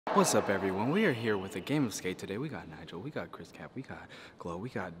What's up, everyone? We are here with a game of skate today. We got Nigel, we got Chris Cap, we got Glow, we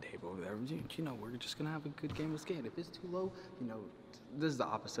got Dave over there. You know, we're just gonna have a good game of skate. If it's too low, you know, this is the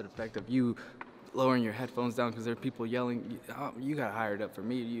opposite effect of you lowering your headphones down because there are people yelling. You got hired up for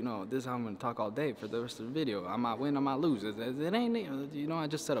me. You know, this is how I'm gonna talk all day for the rest of the video. I might win, I might lose. It ain't, you know, I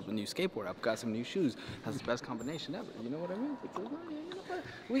just set up a new skateboard. I've got some new shoes. That's the best combination ever. You know what I mean?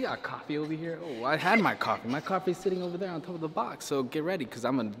 We got coffee over here. Oh, I had my coffee. My coffee's sitting over there on top of the box. So get ready, because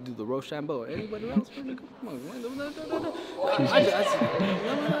I'm going to do the Rochambeau. Anybody else? Come on. That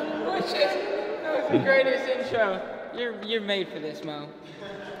was the greatest intro. You're made for this, Mo.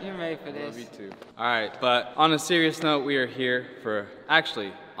 You're made for this. Love you too. All right, but on a serious note, we are here for,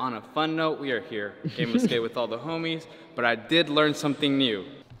 actually, on a fun note, we are here. Game of skate with all the homies, but I did learn something new.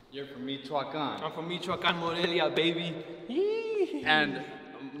 You're from Michoacan. I'm from Michoacan, Morelia, baby. And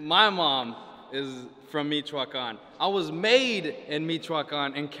my mom is from Michoacan. I was made in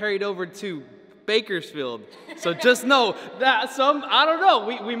Michoacan and carried over to Bakersfield. So just know that I don't know,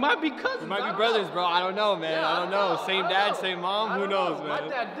 we might be cousins. We might be brothers, bro. I don't know, man. I don't know. Same dad, same mom. Who knows, man? My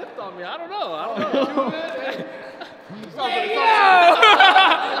dad dipped on me. I don't know.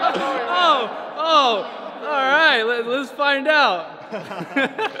 Oh, all right. Let's find out.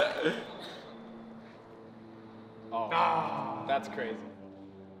 Oh, that's crazy.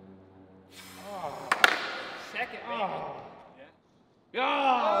 Second, baby.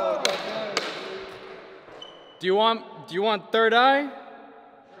 Oh. Do you want third eye?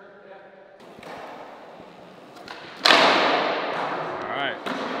 All right.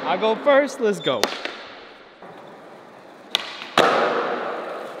 I'll go first. Let's go.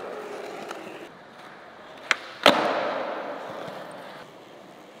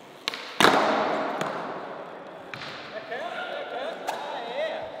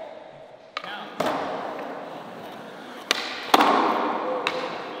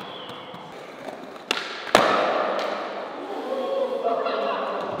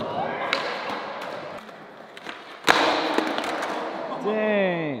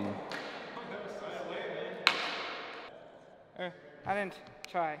 Dang. I didn't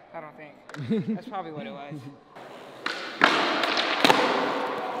try, I don't think. That's probably what it was.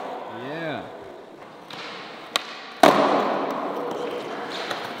 Yeah.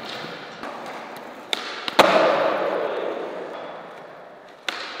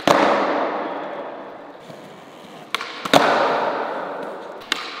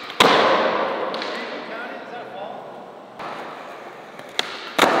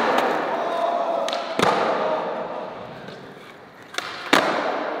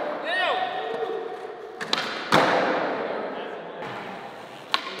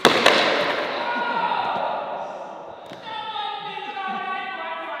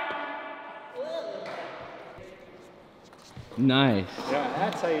 Nice. Yeah,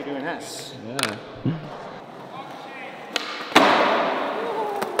 that's how you're doing that. Yeah.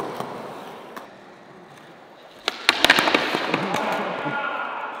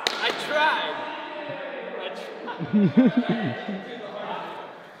 I tried.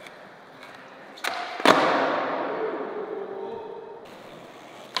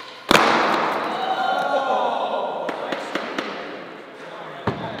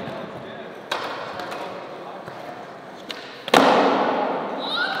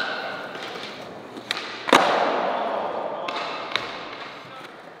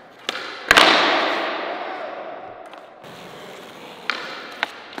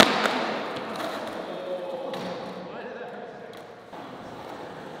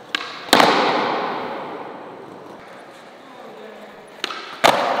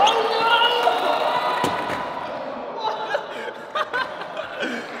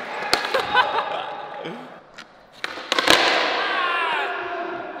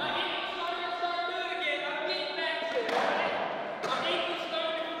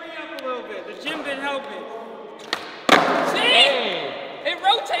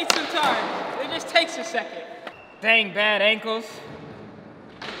 Rotate sometimes. It just takes a second. Dang, bad ankles.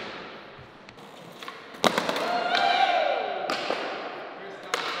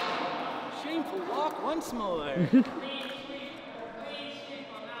 Shameful walk once more.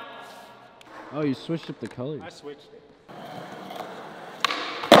 Oh, you switched up the colors. I switched it.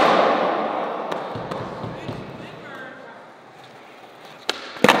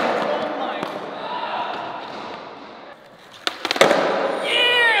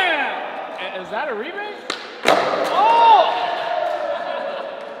 Is that a remake? Oh!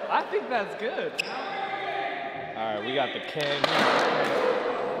 I think that's good. All right, we got the keg.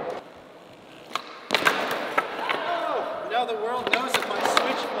 Oh, now the world knows of my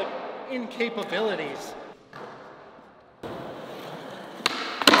switch flip incapabilities.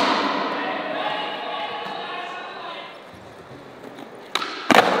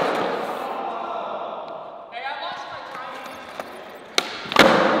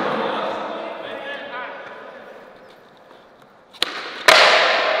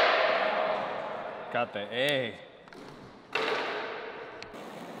 Got the A.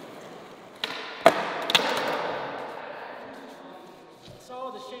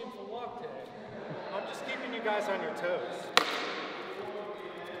 Saw the shameful walk today. I'm just keeping you guys on your toes.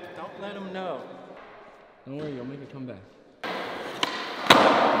 Don't let them know. Don't worry, you'll make a comeback.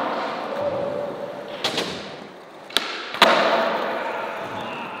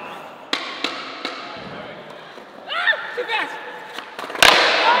 Too fast!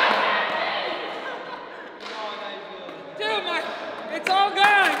 Dude, it's all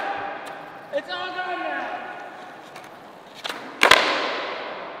gone! It's all gone now!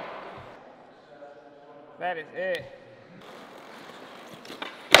 That is it.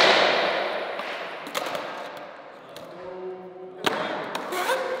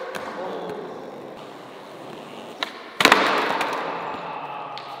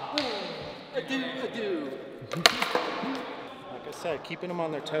 I do. Like I said, keeping them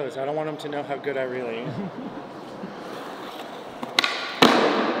on their toes. I don't want them to know how good I really am.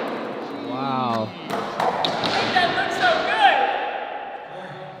 Wow. That looks so good!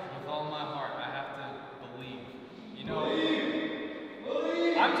 With all my heart, I have to believe. You know,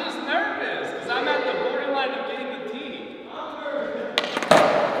 I'm just nervous because I'm at the borderline of getting the T.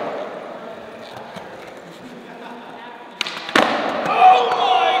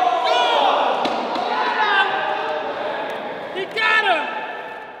 He got him!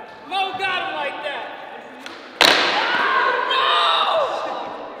 Mo got him like that.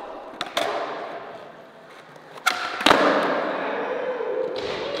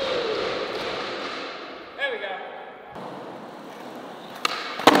 There we go.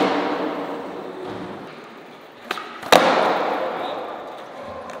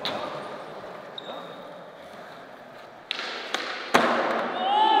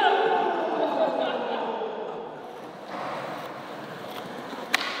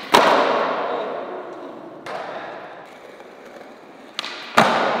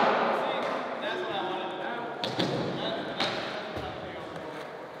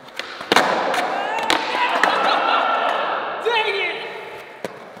 Dang it!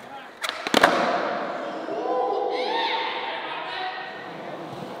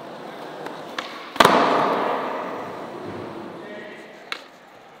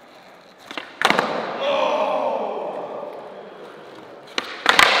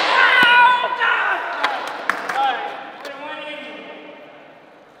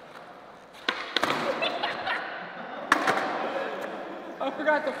 I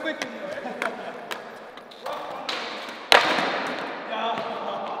forgot to flick it.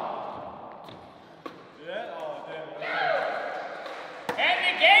 And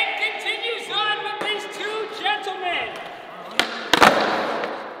the game continues on with these two gentlemen.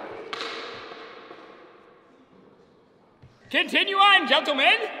 Continue on,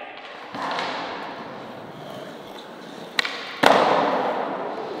 gentlemen.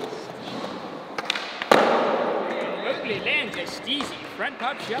 Mobley lands a steezy front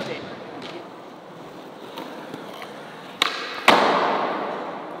pop shove it.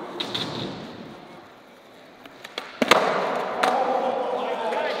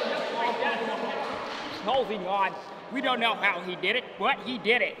 Holding on. We don't know how he did it, but he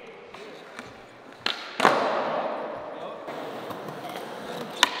did it.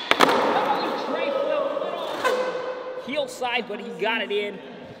 Tray flip, heel side, but he got it in.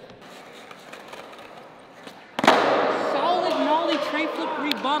 Solid nollie tray flip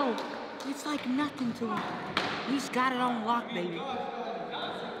rebuttal. It's like nothing to him. He's got it on lock, baby.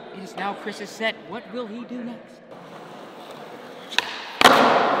 It is now Chris's set. What will he do next?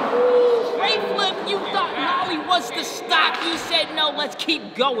 Tray flip, you thought nollie was the stop. You said no, let's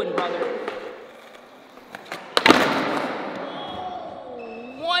keep going, brother.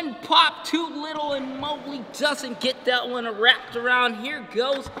 One pop too little and Mobley doesn't get that one wrapped around. Here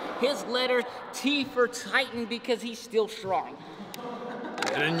goes his letter T for Titan because he's still strong.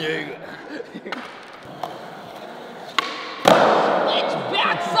 Which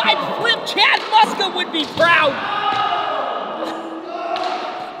backside flip, Chad Muska would be proud.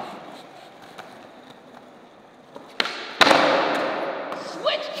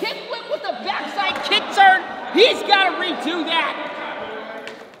 Switch kick flip with a backside kick turn. He's got to redo that.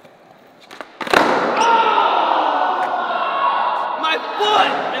 My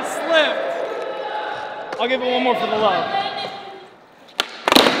foot! It slipped. I'll give it one more for the love.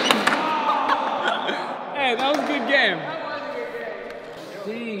 Hey, that was a good game.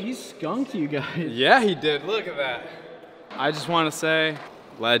 Dang, he skunked you guys. Yeah, he did. Look at that. I just want to say,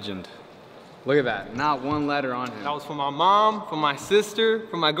 legend. Look at that, not one letter on him. That was for my mom, for my sister,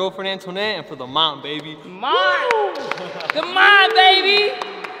 for my girlfriend Antoinette, and for the mom, baby. Come on! Come on, baby!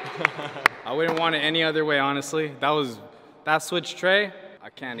 I wouldn't want it any other way, honestly. That switch tray, I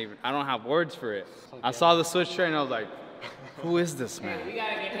don't have words for it. I saw the switch tray and I was like, who is this man? We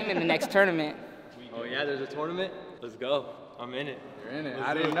gotta get him in the next tournament. Oh yeah, there's a tournament? Let's go. I'm in it. You're in it.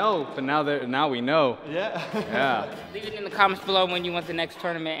 I didn't know, but now we know. Yeah. Yeah. Leave it in the comments below when you want the next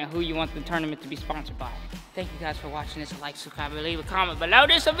tournament and who you want the tournament to be sponsored by. Thank you guys for watching this. Like, subscribe, and leave a comment below.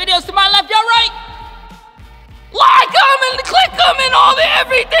 There's some videos to my left, your right. Like them and click them and all the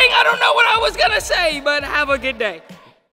everything. I don't know what I was gonna say, but have a good day.